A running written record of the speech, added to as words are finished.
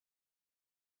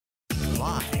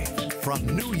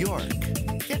from New York,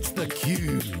 it's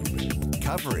theCUBE,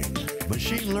 covering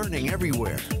machine learning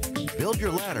everywhere. Build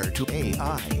your ladder to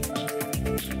AI.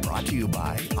 Brought to you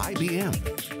by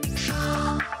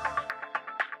IBM.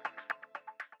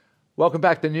 Welcome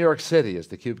back to New York City as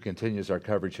theCUBE continues our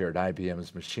coverage here at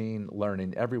IBM's Machine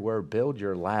Learning Everywhere. Build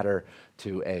your ladder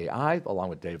to AI, along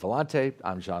with Dave Vellante.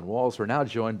 I'm John Walls. We're now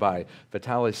joined by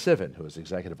Vitaly Tsivin, who is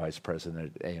Executive Vice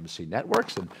President at AMC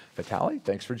Networks. And Vitaly,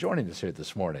 thanks for joining us here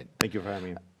this morning. Thank you for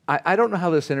having me. I don't know how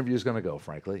this interview is going to go,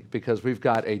 frankly, because we've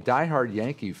got a diehard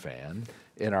Yankee fan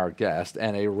in our guest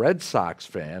and a Red Sox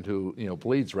fan who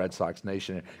bleeds Red Sox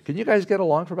Nation. Can you guys get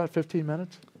along for about 15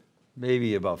 minutes?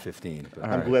 Maybe about 15. But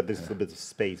I'm glad there's a bit of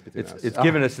space between us. It's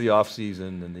given us the off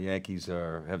season, and the Yankees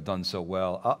have done so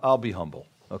well. I'll be humble.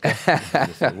 Okay,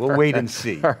 we'll wait and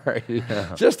see. All right.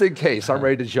 Yeah. Just in case, I'm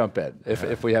ready to jump in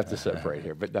if we have to separate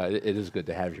here. But no, it is good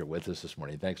to have you here with us this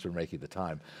morning. Thanks for making the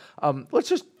time. Let's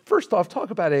just first off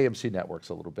talk about AMC Networks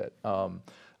a little bit.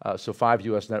 So 5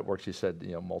 U.S. networks, you said,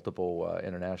 multiple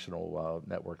international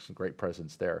networks and great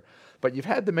presence there. But you've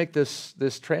had to make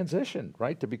this transition,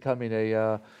 right, to becoming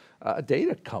a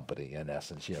data company in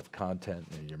essence. You have content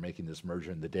and you're making this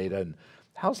merger in the data. And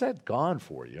how's that gone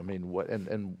for you? I mean, what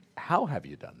and how have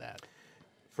you done that?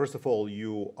 First of all,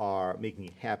 you are making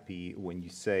me happy when you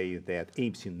say that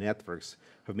AMC Networks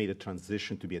have made a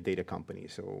transition to be a data company.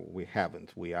 So we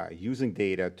haven't. We are using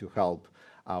data to help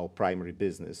our primary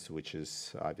business, which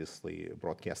is obviously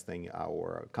broadcasting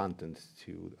our content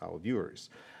to our viewers.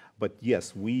 But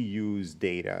yes, we use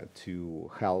data to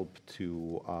help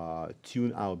to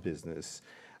tune our business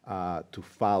to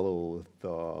follow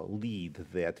the lead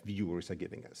that viewers are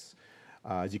giving us.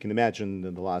 As you can imagine,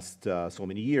 in the last so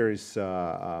many years,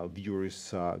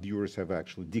 viewers have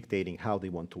actually dictating how they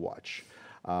want to watch,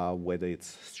 whether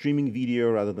it's streaming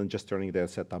video rather than just turning their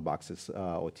set-top boxes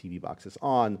or TV boxes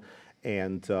on,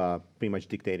 and pretty much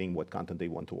dictating what content they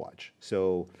want to watch.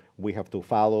 So we have to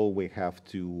follow, we have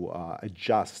to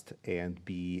adjust and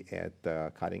be at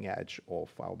the cutting edge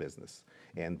of our business.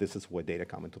 And this is where data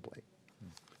come into play.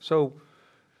 So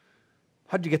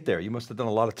how'd you get there? You must have done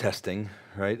a lot of testing,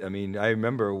 right? I mean, I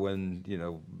remember when,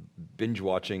 binge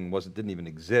watching didn't even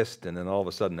exist, and then all of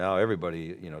a sudden now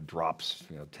everybody, drops,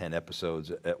 10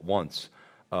 episodes at once.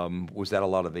 Was that a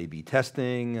lot of A/B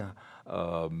testing?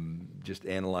 Just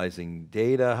analyzing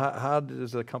data? How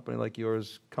does a company like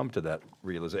yours come to that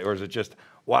realization? Or is it just,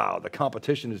 wow, the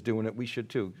competition is doing it, we should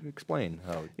too? Explain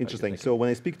how. Interesting. So when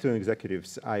I speak to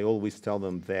executives, I always tell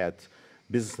them that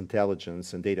business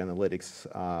intelligence and data analytics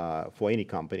for any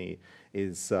company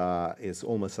is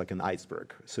almost like an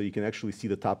iceberg. So you can actually see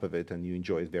the top of it and you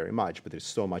enjoy it very much, but there's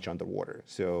so much underwater.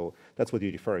 So that's what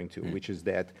you're referring to, which is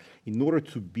that in order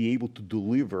to be able to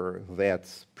deliver that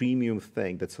premium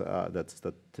thing, that's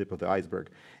the tip of the iceberg,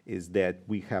 is that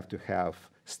we have to have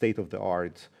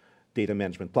state-of-the-art data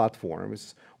management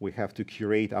platforms. We have to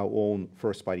curate our own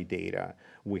first-party data.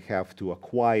 We have to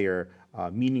acquire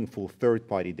meaningful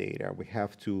third-party data. We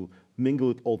have to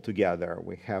mingle it all together.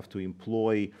 We have to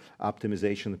employ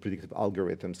optimization and predictive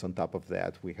algorithms on top of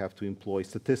that. We have to employ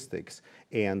statistics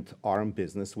and arm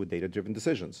business with data-driven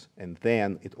decisions. And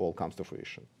then it all comes to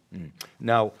fruition.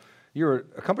 Now, you're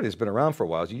a company that's been around for a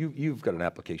while. So you've got an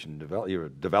application you're a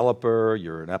developer,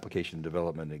 you're an application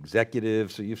development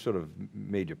executive, so you've sort of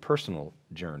made your personal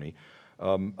journey.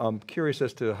 I'm curious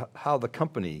as to how the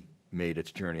company made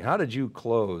its journey. How did you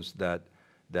close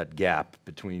that gap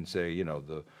between, say,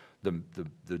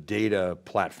 the data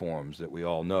platforms that we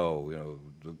all know,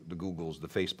 the Googles, the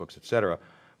Facebooks, et cetera,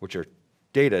 which are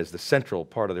data is the central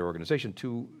part of their organization,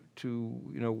 to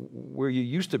where you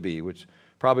used to be, which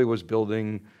probably was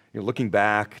building, looking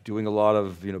back, doing a lot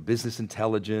of business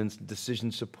intelligence,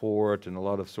 decision support, and a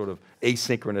lot of sort of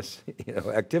asynchronous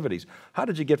activities. How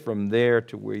did you get from there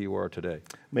to where you are today?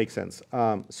 Makes sense.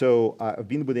 So I've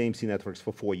been with AMC Networks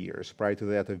for 4 years. Prior to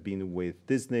that, I've been with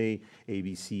Disney,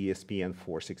 ABC, ESPN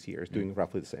for 6 years, doing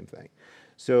roughly the same thing.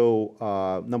 So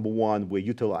number one, we're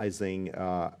utilizing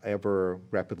ever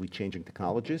rapidly changing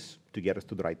technologies to get us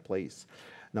to the right place.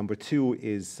 Number two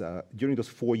is during those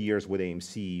 4 years with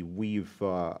AMC, we've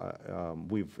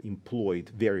employed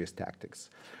various tactics.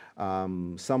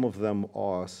 Some of them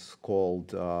are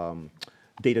called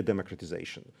data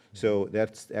democratization. So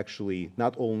that's actually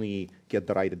not only get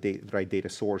the right data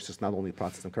sources, not only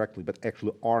process them correctly, but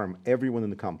actually arm everyone in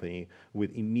the company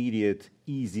with immediate,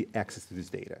 easy access to this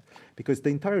data. Because the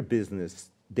entire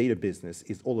data business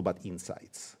is all about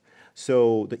insights.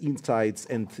 So the insights,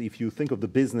 and if you think of the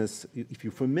business, if you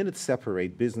for a minute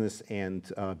separate business and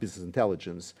business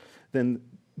intelligence, then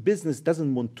business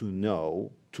doesn't want to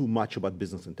know too much about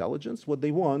business intelligence. What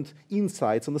they want,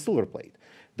 insights on the silver plate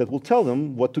that will tell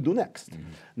them what to do next.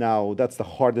 Now, that's the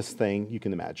hardest thing you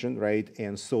can imagine, right?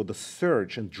 And so the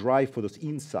search and drive for those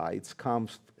insights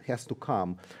has to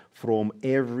come from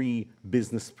every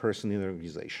business person in the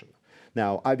organization.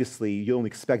 Now, obviously, you don't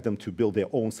expect them to build their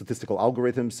own statistical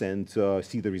algorithms and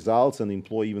see the results and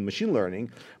employ even machine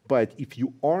learning, but if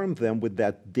you arm them with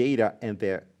that data and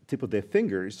their tip of their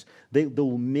fingers,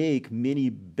 they'll make many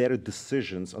better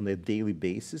decisions on a daily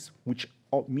basis, which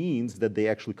means that they're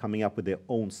actually coming up with their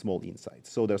own small insights.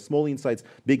 So they're small insights,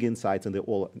 big insights, and they're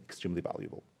all extremely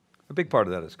valuable. A big part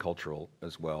of that is cultural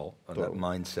as well, that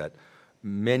mindset.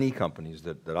 Many companies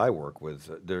that I work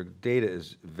with, their data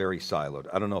is very siloed.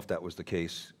 I don't know if that was the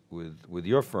case with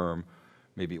your firm.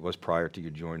 Maybe it was prior to you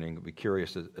joining. I'd be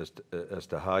curious as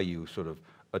to how you sort of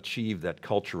achieve that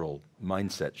cultural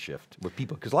mindset shift with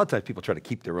people, because a lot of times people try to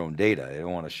keep their own data. They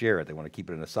don't want to share it. They want to keep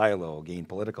it in a silo, gain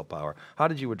political power. How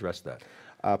did you address that?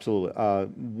 Absolutely.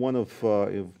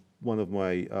 One of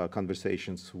my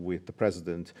conversations with the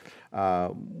president,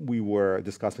 we were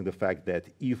discussing the fact that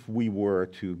if we were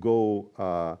to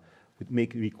go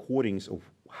make recordings of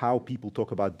how people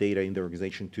talk about data in the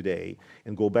organization today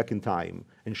and go back in time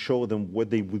and show them what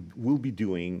they will be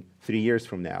doing 3 years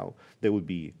from now, they would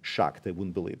be shocked. They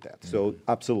wouldn't believe that. So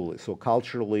absolutely. So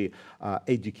culturally,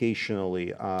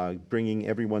 educationally, bringing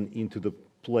everyone into the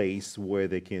place where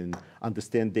they can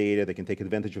understand data, they can take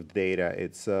advantage of data.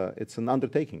 It's an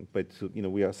undertaking, but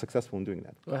we are successful in doing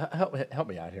that. Well, help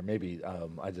me out here. Maybe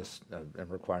I just am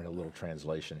requiring a little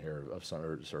translation here of some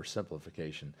or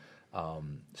simplification.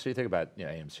 So you think about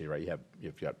AMC, right?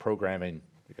 You've got programming,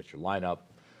 you got your lineup.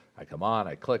 I come on,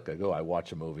 I click, I go, I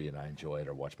watch a movie and I enjoy it,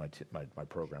 or watch my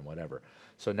program, whatever.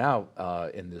 So now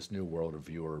in this new world of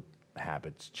viewer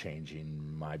habits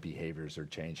changing, my behaviors are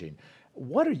changing.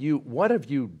 What have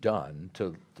you done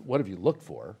what have you looked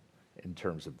for in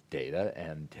terms of data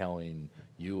and telling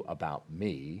you about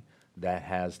me that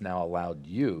has now allowed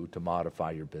you to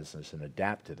modify your business and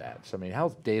adapt to that? So I mean,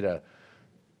 how's data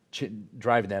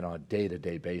driving that on a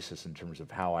day-to-day basis in terms of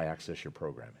how I access your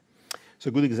programming? So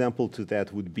a good example to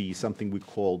that would be something we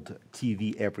called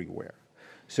TV everywhere.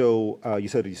 So you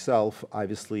said it yourself,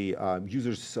 obviously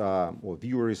users or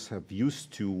viewers have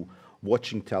used to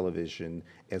watching television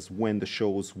as when the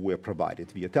shows were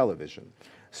provided via television.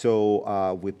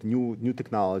 So with new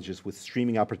technologies, with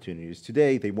streaming opportunities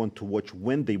today, they want to watch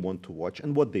when they want to watch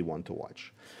and what they want to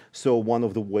watch. So one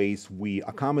of the ways we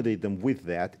accommodate them with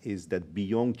that is that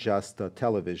beyond just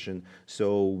television,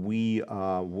 so we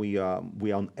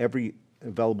on every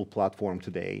available platform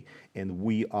today, and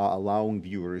we are allowing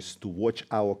viewers to watch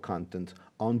our content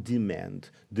on demand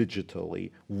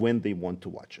digitally when they want to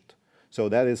watch it. So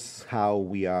that is how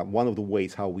we are, one of the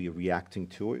ways how we are reacting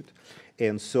to it.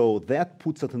 And so that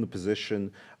puts us in a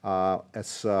position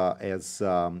as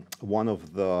one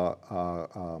of the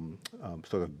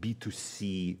sort of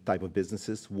B2C type of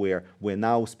businesses where we're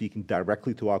now speaking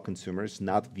directly to our consumers,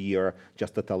 not via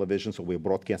just the television, so we're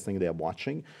broadcasting their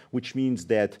watching, which means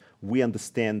that we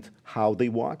understand how they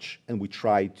watch and we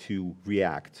try to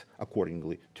react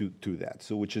accordingly to that.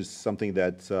 So which is something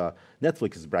that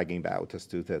Netflix is bragging about, as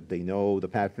to that they know the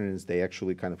patterns, they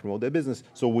actually kind of promote their business,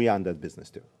 so we are in that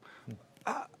business too.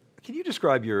 Can you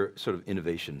describe your sort of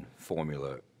innovation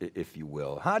formula, if you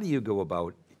will? How do you go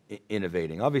about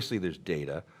innovating? Obviously there's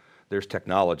data, there's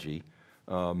technology,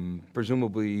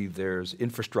 presumably there's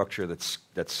infrastructure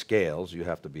that scales. You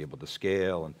have to be able to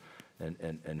scale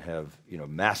and have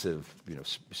massive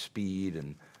speed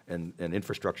and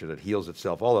infrastructure that heals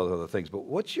itself, all those other things. But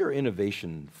what's your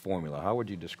innovation formula? How would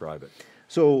you describe it?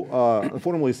 So the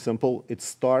formula is simple. It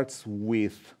starts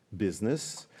with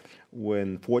business.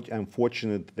 I'm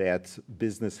fortunate that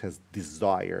business has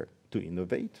desire to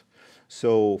innovate.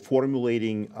 So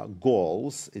formulating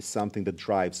goals is something that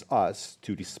drives us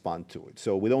to respond to it.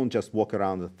 So we don't just walk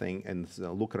around the thing and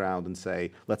look around and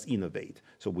say, let's innovate.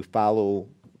 So we follow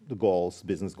the goals,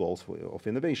 business goals of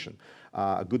innovation.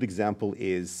 A good example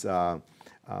is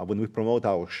when we promote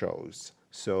our shows.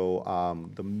 So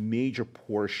the major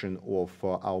portion of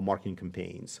our marketing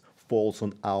campaigns falls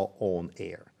on our own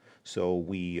air. So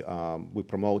we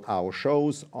promote our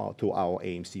shows to our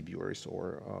AMC viewers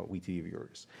or WeTV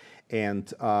viewers.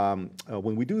 And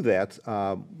when we do that,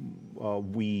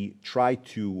 we try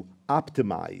to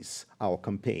optimize our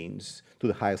campaigns to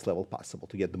the highest level possible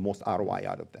to get the most ROI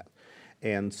out of that.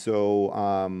 And so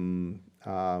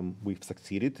we've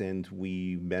succeeded, and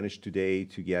we managed today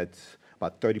to get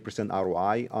about 30%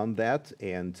 ROI on that,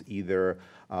 and either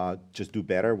just do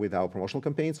better with our promotional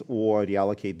campaigns or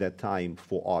reallocate that time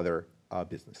for other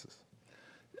businesses.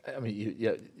 I mean,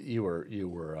 you were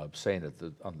saying at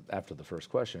after the first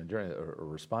question, or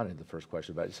responding to the first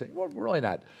question about, you saying, well, we're really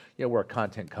not, we're a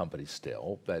content company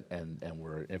still, but and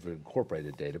we've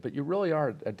incorporated data, but you really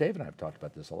are. Dave and I have talked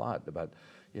about this a lot about,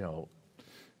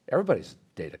 everybody's a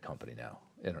data company now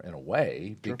in a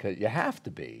way, because you have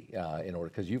to be in order,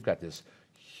 because you've got this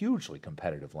hugely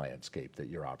competitive landscape that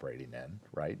you're operating in,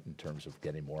 right? In terms of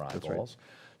getting more eyeballs. That's right.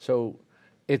 So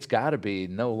it's got to be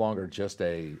no longer just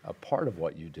a part of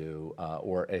what you do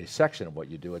or a section of what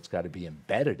you do. It's got to be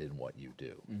embedded in what you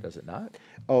do, does it not?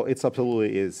 Oh, it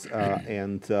absolutely is.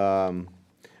 And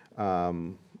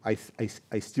I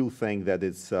still think that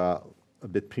it's a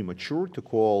bit premature to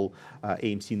call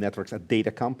AMC Networks a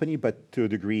data company, but to a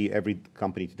degree, every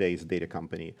company today is a data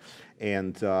company.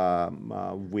 And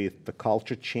with the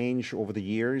culture change over the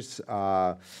years,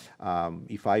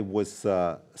 if I used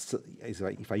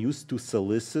to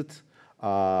solicit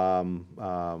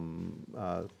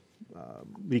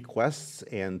requests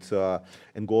and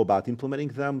go about implementing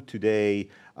them, today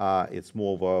it's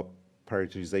more of a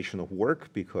prioritization of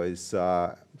work, because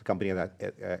the company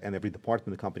and every department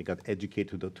of the company got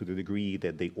educated to the degree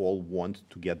that they all want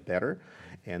to get better,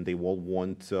 and they all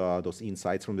want those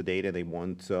insights from the data. They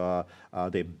want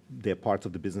their parts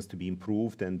of the business to be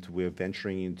improved, and we're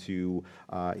venturing into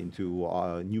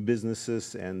new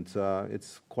businesses, and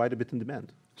it's quite a bit in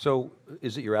demand. So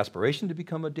is it your aspiration to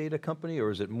become a data company,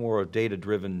 or is it more a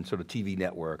data-driven sort of TV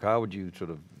network? How would you sort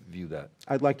of view that?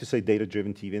 I'd like to say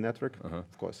data-driven TV network,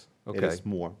 of course. Okay. It is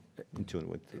more in tune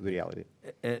with the reality.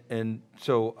 And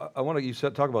so I want to,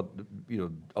 talk about,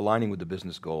 aligning with the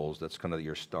business goals. That's kind of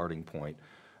your starting point.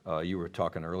 You were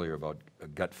talking earlier about a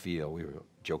gut feel. We were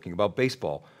joking about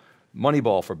baseball.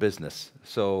 Moneyball for business.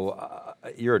 So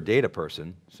you're a data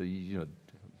person, so the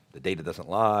data doesn't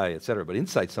lie, et cetera, but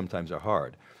insights sometimes are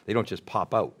hard. They don't just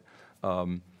pop out.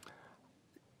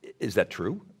 Is that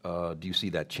true? Do you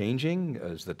see that changing?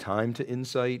 Is the time to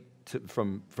insight,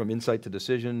 from insight to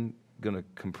decision, going to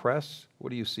compress? What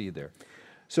do you see there?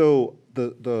 So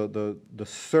the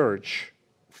search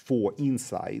for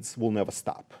insights will never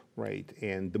stop, right?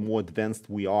 And the more advanced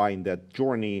we are in that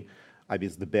journey,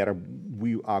 obviously the better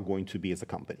we are going to be as a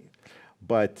company.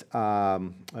 But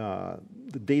the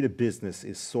data business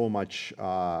is so much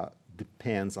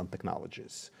depends on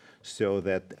technologies. So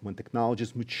that when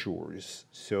technologies matures,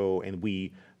 and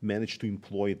we manage to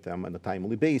employ them on a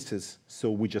timely basis, so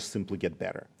we just simply get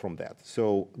better from that.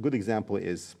 So a good example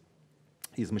is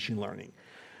machine learning.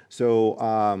 So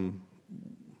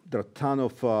there are a ton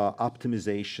of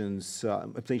optimization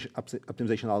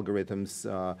algorithms,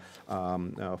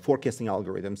 forecasting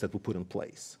algorithms that we put in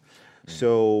place.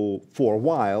 So for a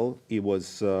while, it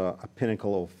was a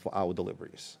pinnacle of our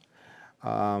deliveries.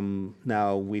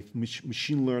 Now, with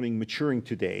machine learning maturing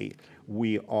today,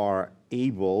 we are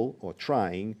able, or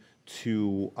trying,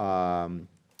 to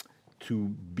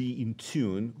be in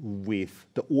tune with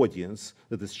the audience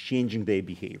that is changing their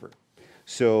behavior.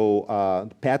 So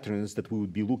the patterns that we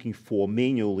would be looking for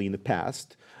manually in the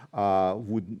past,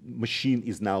 machine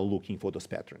is now looking for those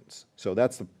patterns. So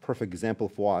that's the perfect example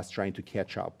for us trying to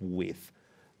catch up with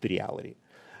the reality.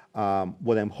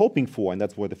 What I'm hoping for, and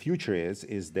that's where the future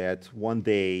is that one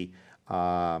day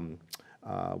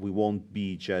we won't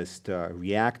be just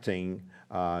reacting,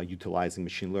 utilizing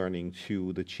machine learning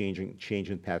to the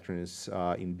changing patterns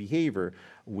in behavior.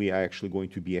 We are actually going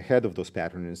to be ahead of those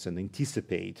patterns and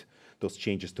anticipate those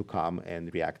changes to come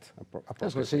and react appropriately. I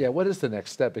was going to say, yeah, what is the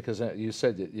next step? Because you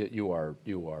said that you are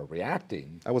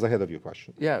reacting. I was ahead of your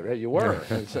question. Yeah, right, you were.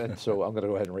 And so I'm going to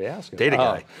go ahead and re-ask it. Data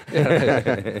guy.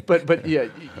 Yeah, but yeah,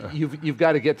 you've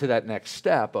got to get to that next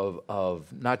step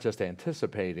of not just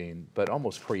anticipating, but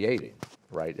almost creating,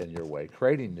 right, in your way,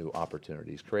 creating new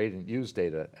opportunities, use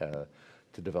data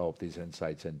to develop these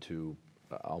insights into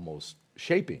almost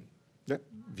shaping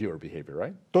viewer behavior,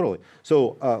 right? Totally.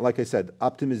 So, like I said,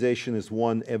 optimization is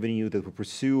one avenue that we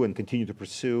pursue and continue to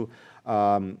pursue.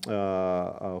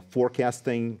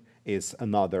 Forecasting is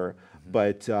another.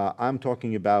 But I'm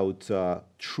talking about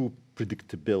true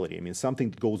predictability. I mean, something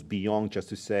that goes beyond just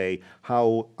to say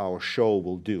how our show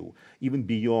will do, even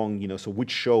beyond, so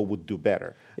which show would do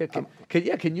better. Yeah,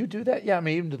 can you do that? Yeah, I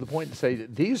mean, even to the point to say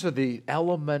that these are the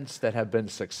elements that have been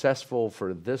successful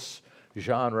for this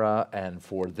genre and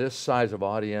for this size of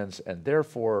audience, and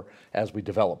therefore, as we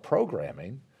develop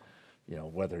programming,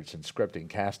 whether it's in scripting,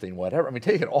 casting, whatever, I mean,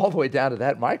 take it all the way down to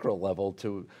that micro level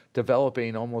to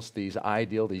developing almost these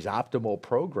optimal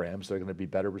programs that are going to be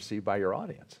better received by your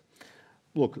audience.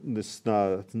 Look, this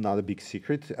is not a big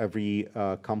secret. Every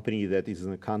company that is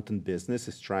in the content business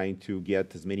is trying to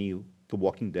get as many the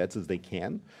Walking Deads as they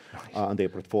can on their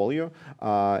portfolio.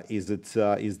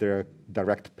 Is there a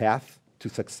direct path to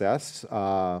success?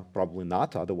 Probably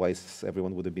not. Otherwise,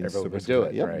 everyone would have been Everyone would do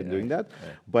it, yeah, right, been doing that.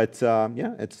 right. But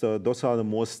yeah, those are the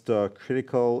most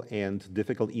critical and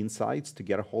difficult insights to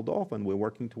get a hold of, and we're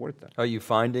working toward that. Are you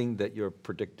finding that your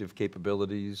predictive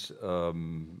capabilities are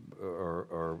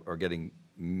getting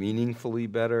meaningfully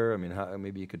better? I mean,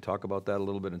 maybe you could talk about that a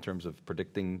little bit in terms of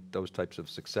predicting those types of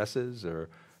successes, or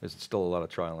is it still a lot of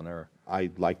trial and error?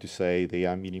 I'd like to say they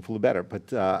are meaningfully better,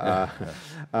 but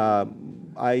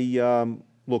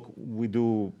look, we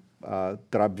do,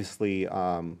 there are obviously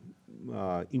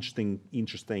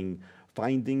interesting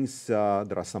findings.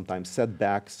 There are sometimes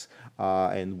setbacks,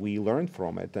 and we learn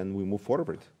from it and we move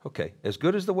forward. Okay, as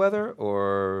good as the weather,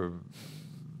 or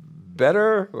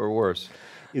better, or worse?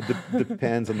 It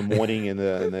depends on the morning and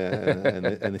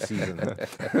the season.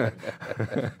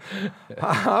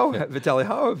 Vitaly,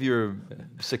 how have your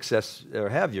success, or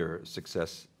have your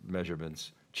success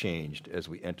measurements changed as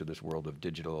we enter this world of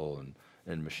digital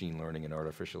and machine learning and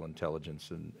artificial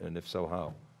intelligence, and if so,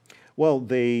 how? Well,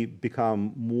 they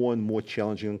become more and more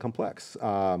challenging and complex.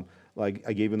 Like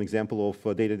I gave an example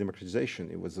of data democratization.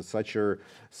 It was such a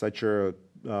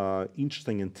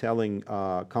interesting and telling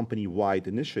company-wide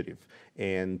initiative.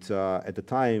 And at the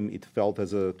time, it felt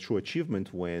as a true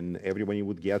achievement when everybody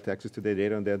would get access to their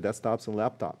data on their desktops and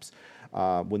laptops.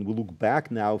 When we look back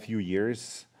now a few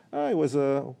years, it was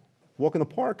a walk in the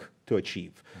park to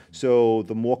achieve. Mm-hmm. So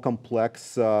the more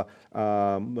complex data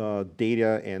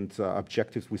and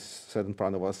objectives we set in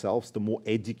front of ourselves, the more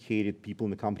educated people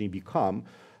in the company become,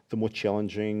 the more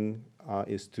challenging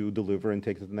is to deliver and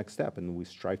take it to the next step, and we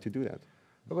strive to do that.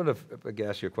 I wonder if I could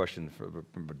ask you a question from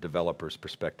a developer's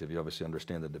perspective. You obviously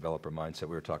understand the developer mindset.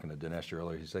 We were talking to Dinesh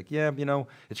earlier. He's like, yeah, you know,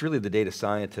 it's really the data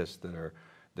scientists that are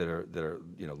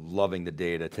you know, loving the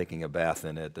data, taking a bath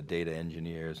in it, the data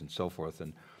engineers and so forth.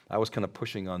 And I was kind of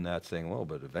pushing on that, saying, well,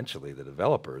 but eventually the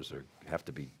developers have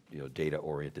to be, you know, data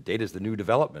oriented. Data is the new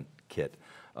development kit.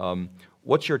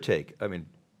 What's your take? I mean,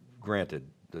 granted,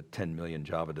 the 10 million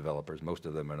Java developers, most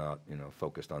of them are not, you know,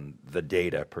 focused on the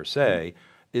data per se.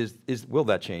 Will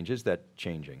that change? Is that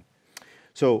changing?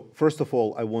 So first of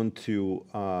all, I want to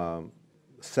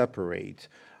separate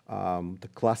the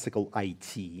classical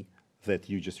IT that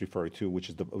you just referred to, which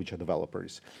are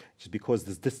developers. Just because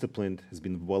this discipline has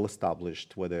been well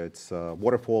established, whether it's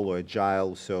waterfall or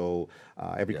agile, so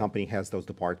every company has those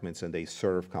departments and they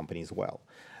serve companies well.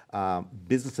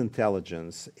 Business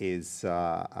intelligence is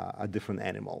a different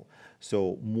animal.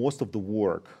 So most of the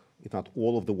work, if not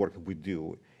all of the work that we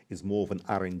do, is more of an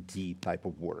R&D type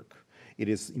of work. It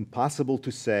is impossible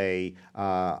to say,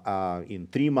 in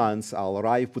 3 months, I'll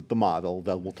arrive with the model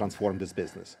that will transform this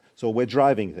business. So we're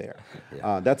driving there.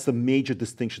 Yeah. That's the major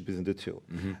distinction between the two.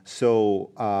 Mm-hmm.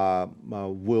 So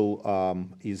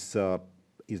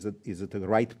is it the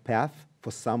right path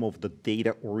for some of the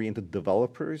data-oriented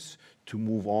developers to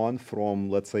move on from,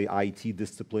 let's say, IT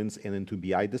disciplines and into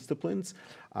BI disciplines?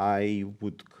 I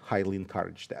would highly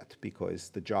encourage that, because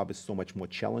the job is so much more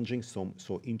challenging, so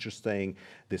interesting.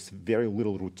 There's very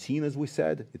little routine, as we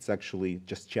said. It's actually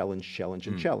just challenge,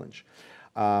 and challenge.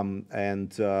 You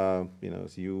know,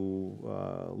 as you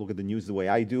look at the news the way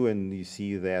I do, and you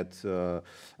see that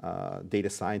data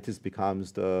scientist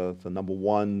becomes the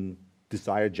 #1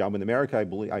 desired job in America,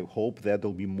 I hope that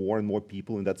there'll be more and more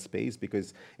people in that space,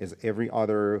 because as every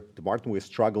other department, we're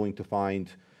struggling to find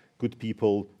good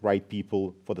people, right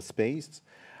people for the space.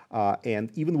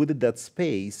 And even within that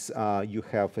space, you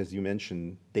have, as you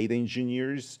mentioned, data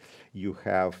engineers, you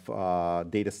have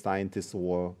data scientists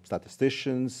or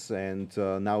statisticians, and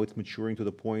now it's maturing to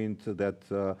the point that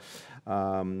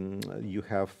you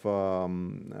have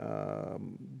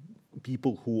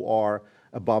people who are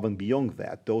above and beyond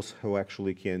that, those who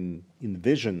actually can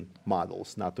envision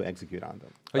models, not to execute on them.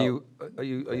 Are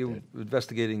you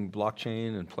investigating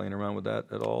blockchain and playing around with that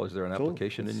at all? Is there an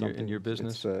application in your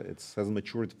business? It hasn't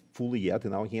matured fully yet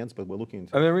in our hands, but we're looking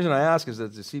into it. I mean, the reason I ask is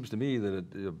that it seems to me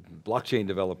that blockchain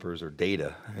developers are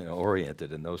data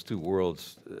oriented, and those two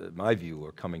worlds, in my view,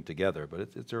 are coming together, but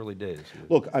it's early days.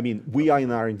 Look, I mean, we are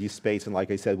in R&D space, and like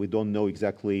I said, we don't know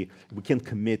exactly, we can't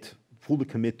fully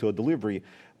commit to a delivery,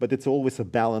 but it's always a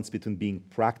balance between being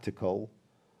practical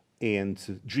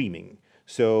and dreaming.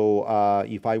 So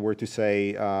if I were to say,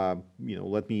 you know,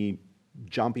 let me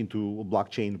jump into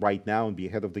blockchain right now and be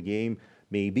ahead of the game,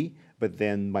 maybe, but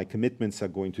then my commitments are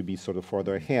going to be sort of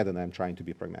further ahead, and I'm trying to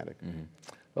be pragmatic. Mm-hmm.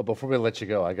 Well, before we let you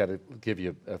go, I got to give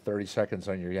you 30 seconds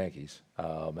on your Yankees.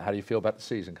 How do you feel about the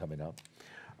season coming up?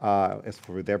 As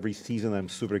for with every season, I'm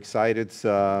super excited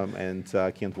and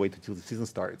can't wait until the season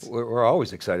starts. We're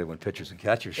always excited when pitchers and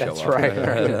catchers show That's up. right.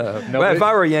 Well, if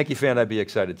I were a Yankee fan, I'd be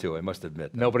excited too, I must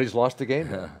admit. Nobody's lost a game.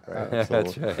 That's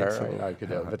right. All right.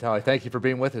 Vitaly, thank you for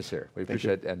being with us here. We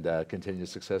appreciate it, and continued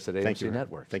success at AMC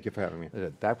Networks. Thank you for having me.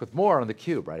 Back with more on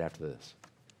theCUBE right after this.